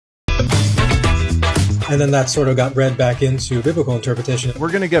And then that sort of got read back into biblical interpretation.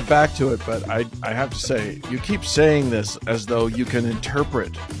 We're going to get back to it, but I have to say, you keep saying this as though you can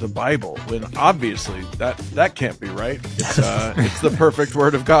interpret the Bible, when obviously that can't be right. It's the perfect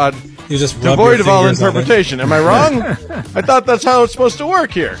Word of God, You just devoid of all interpretation. Am I wrong? I thought that's how it's supposed to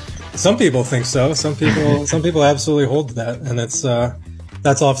work here. Some people think so. Some people absolutely hold to that, and that's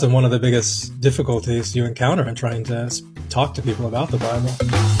often one of the biggest difficulties you encounter in trying to talk to people about the Bible.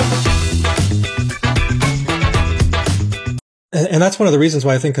 And that's one of the reasons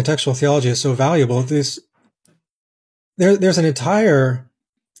why I think contextual theology is so valuable. There's an entire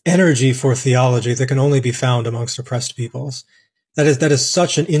energy for theology that can only be found amongst oppressed peoples. That is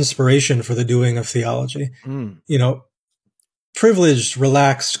such an inspiration for the doing of theology. You know, privileged,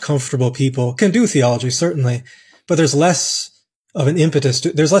 relaxed, comfortable people can do theology, certainly, but there's less of an impetus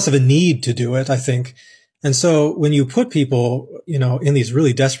there's less of a need to do it, I think. And so when you put people, you know, in these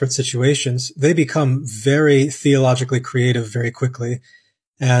really desperate situations, they become very theologically creative very quickly.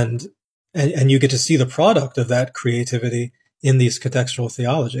 And you get to see the product of that creativity in these contextual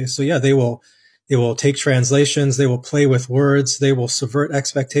theologies. So yeah, they will take translations, they will play with words, they will subvert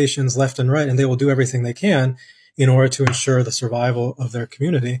expectations left and right, and they will do everything they can in order to ensure the survival of their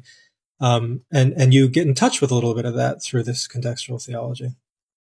community. And you get in touch with a little bit of that through this contextual theology.